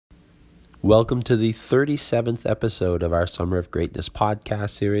Welcome to the 37th episode of our Summer of Greatness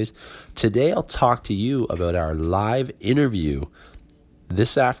podcast series. Today I'll talk to you about our live interview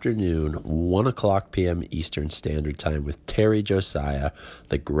this afternoon, 1 o'clock p.m. Eastern Standard Time with Terry Josiah,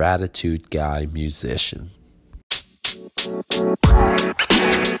 the Gratitude Guy musician.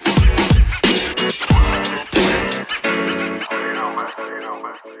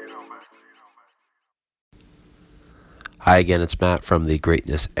 Hi again, it's Matt from the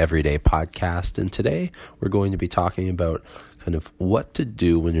Greatness Everyday podcast, and today we're going to be talking about kind of what to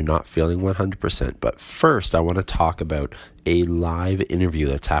do when you're not feeling 100%. But first, I want to talk about a live interview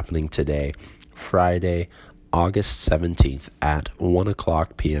that's happening today, Friday, August 17th at 1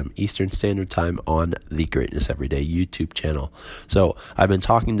 o'clock p.m. Eastern Standard Time on the Greatness Everyday YouTube channel. So I've been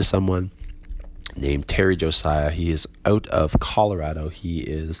talking to someone named Terry Josiah. He is out of Colorado. He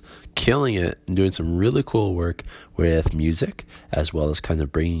is killing it and doing some really cool work with music, as well as kind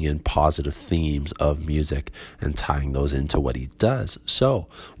of bringing in positive themes of music and tying those into what he does. So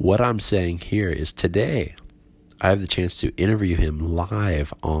what I'm saying here is today I have the chance to interview him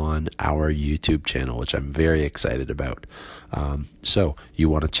live on our YouTube channel, which I'm very excited about. So you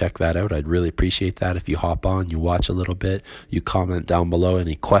want to check that out. I'd really appreciate that if you hop on, you watch a little bit, you comment down below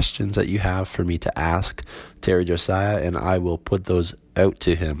any questions that you have for me to ask Terry Josiah, and I will put those out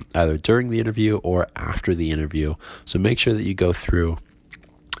to him either during the interview or after the interview. So make sure that you go through,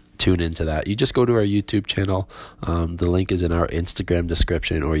 tune into that. You just go to our YouTube channel. The link is in our Instagram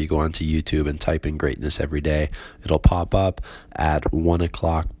description, or you go onto YouTube and type in Greatness Every Day. It'll pop up at 1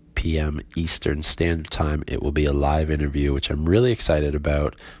 o'clock p.m. Eastern Standard Time. It will be a live interview, which I'm really excited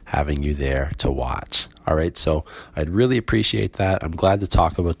about having you there to watch. All right, so I'd really appreciate that. I'm glad to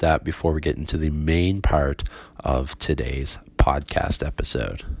talk about that before we get into the main part of today's podcast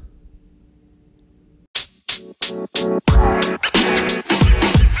episode.